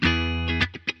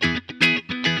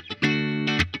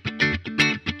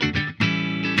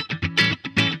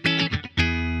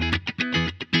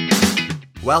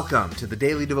Welcome to the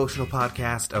daily devotional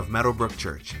podcast of Meadowbrook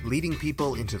Church, leading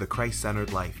people into the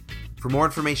Christ-centered life. For more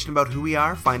information about who we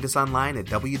are, find us online at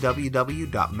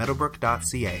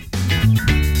www.meadowbrook.ca.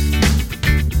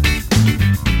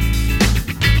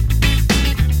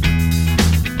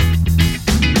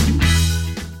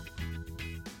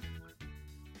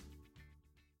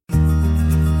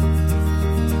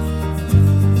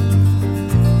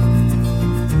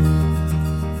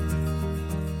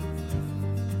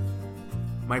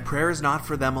 My prayer is not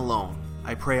for them alone.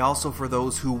 I pray also for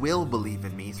those who will believe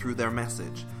in me through their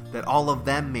message, that all of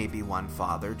them may be one,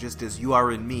 Father, just as you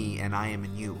are in me and I am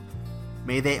in you.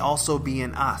 May they also be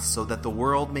in us, so that the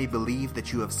world may believe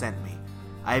that you have sent me.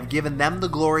 I have given them the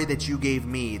glory that you gave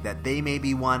me, that they may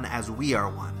be one as we are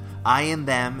one, I in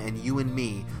them and you in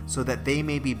me, so that they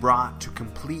may be brought to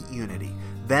complete unity.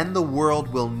 Then the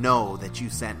world will know that you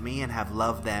sent me and have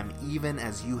loved them even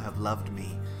as you have loved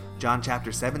me. John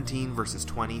chapter 17, verses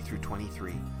 20 through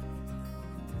 23.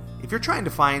 If you're trying to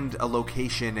find a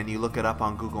location and you look it up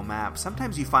on Google Maps,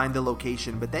 sometimes you find the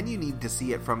location, but then you need to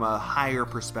see it from a higher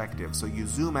perspective. So you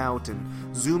zoom out,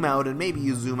 and maybe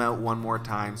you zoom out one more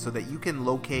time so that you can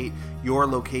locate your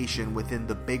location within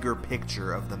the bigger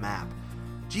picture of the map.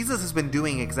 Jesus has been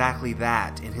doing exactly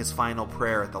that in his final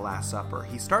prayer at the Last Supper.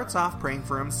 He starts off praying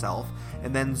for himself,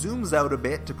 and then zooms out a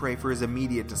bit to pray for his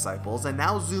immediate disciples, and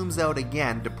now zooms out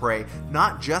again to pray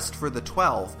not just for the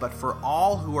 12, but for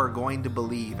all who are going to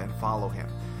believe and follow him.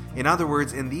 In other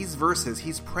words, in these verses,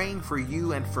 he's praying for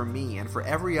you and for me and for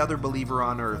every other believer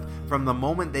on earth from the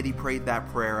moment that he prayed that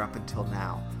prayer up until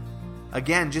now.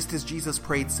 Again, just as Jesus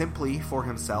prayed simply for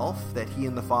himself, that he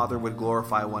and the Father would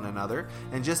glorify one another,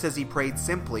 and just as he prayed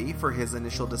simply for his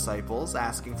initial disciples,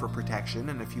 asking for protection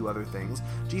and a few other things,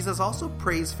 Jesus also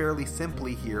prays fairly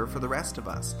simply here for the rest of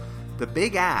us. The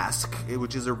big ask,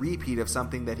 which is a repeat of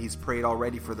something that he's prayed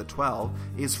already for the 12,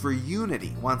 is for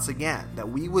unity, once again, that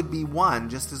we would be one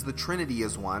just as the Trinity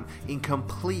is one, in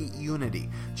complete unity.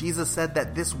 Jesus said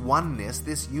that this oneness,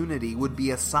 this unity, would be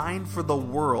a sign for the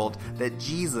world that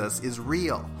Jesus is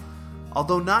real.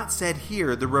 Although not said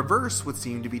here, the reverse would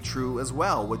seem to be true as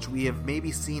well, which we have maybe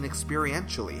seen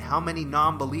experientially. How many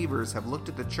non-believers have looked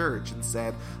at the church and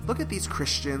said, look at these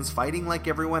Christians fighting like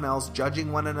everyone else,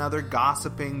 judging one another,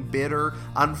 gossiping, bitter,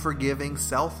 unforgiving,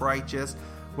 self-righteous.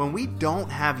 When we don't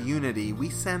have unity, we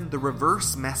send the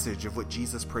reverse message of what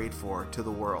Jesus prayed for to the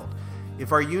world.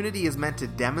 If our unity is meant to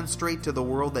demonstrate to the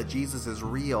world that Jesus is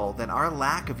real, then our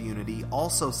lack of unity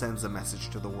also sends a message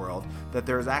to the world that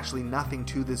there is actually nothing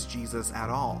to this Jesus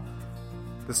at all.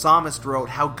 The psalmist wrote,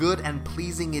 "How good and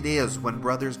pleasing it is when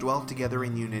brothers dwell together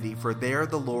in unity, for there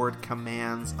the Lord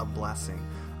commands a blessing."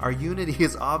 Our unity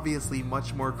is obviously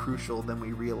much more crucial than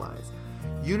we realize.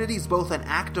 Unity is both an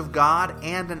act of God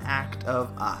and an act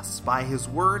of us. By his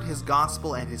word, his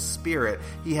gospel, and his spirit,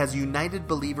 he has united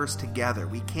believers together.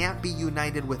 We can't be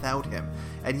united without him.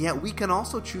 And yet we can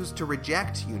also choose to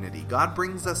reject unity. God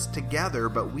brings us together,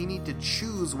 but we need to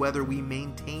choose whether we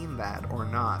maintain that or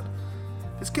not.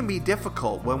 This can be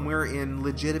difficult when we're in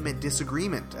legitimate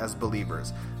disagreement as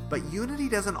believers. But unity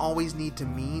doesn't always need to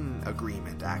mean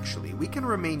agreement, actually. We can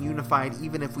remain unified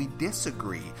even if we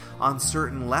disagree on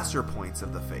certain lesser points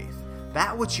of the faith.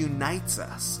 That which unites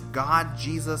us, God,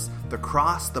 Jesus, the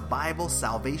cross, the Bible,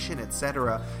 salvation,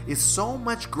 etc., is so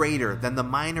much greater than the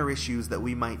minor issues that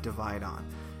we might divide on.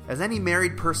 As any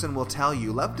married person will tell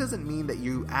you, love doesn't mean that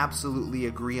you absolutely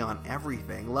agree on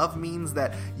everything. Love means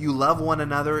that you love one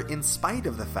another in spite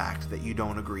of the fact that you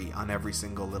don't agree on every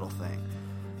single little thing.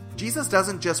 Jesus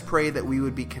doesn't just pray that we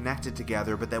would be connected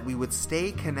together, but that we would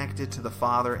stay connected to the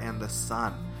Father and the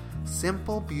Son.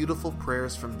 Simple, beautiful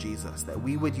prayers from Jesus, that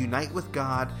we would unite with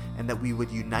God and that we would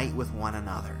unite with one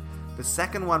another. The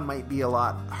second one might be a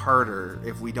lot harder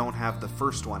if we don't have the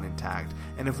first one intact.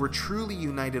 And if we're truly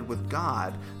united with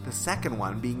God, the second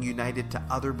one, being united to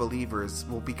other believers,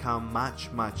 will become much,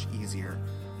 much easier.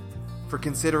 For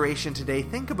consideration today,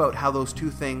 think about how those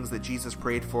two things that Jesus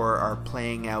prayed for are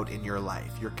playing out in your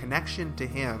life. Your connection to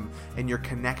him and your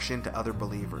connection to other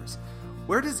believers.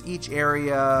 Where does each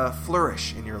area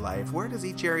flourish in your life? Where does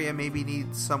each area maybe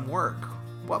need some work?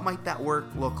 What might that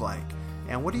work look like?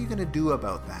 And what are you going to do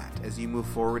about that as you move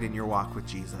forward in your walk with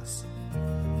Jesus?